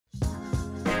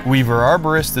Weaver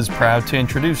Arborist is proud to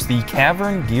introduce the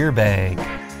Cavern gear bag.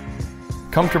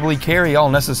 Comfortably carry all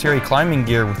necessary climbing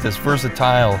gear with this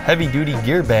versatile, heavy-duty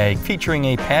gear bag featuring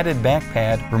a padded back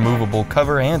pad, removable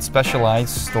cover, and specialized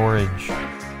storage.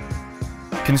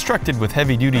 Constructed with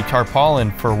heavy-duty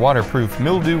tarpaulin for waterproof,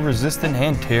 mildew-resistant,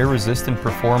 and tear-resistant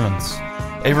performance.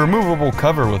 A removable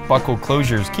cover with buckle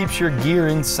closures keeps your gear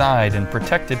inside and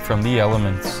protected from the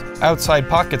elements. Outside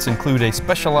pockets include a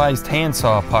specialized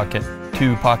handsaw pocket,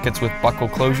 2 pockets with buckle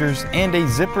closures, and a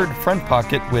zippered front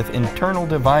pocket with internal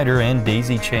divider and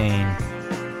daisy chain.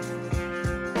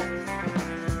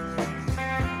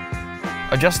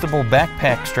 Adjustable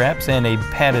backpack straps and a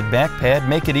padded back pad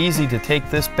make it easy to take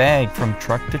this bag from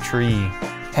truck to tree.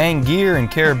 Hang gear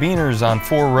and carabiners on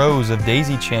 4 rows of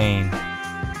daisy chain.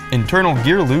 Internal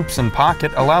gear loops and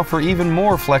pocket allow for even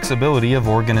more flexibility of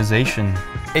organization.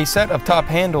 A set of top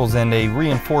handles and a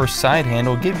reinforced side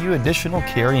handle give you additional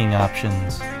carrying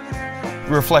options.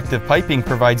 Reflective piping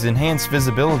provides enhanced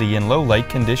visibility in low light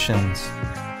conditions.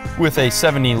 With a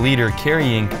 70-liter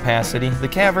carrying capacity, the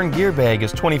Cavern gear bag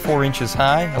is 24 inches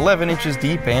high, 11 inches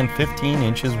deep, and 15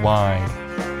 inches wide.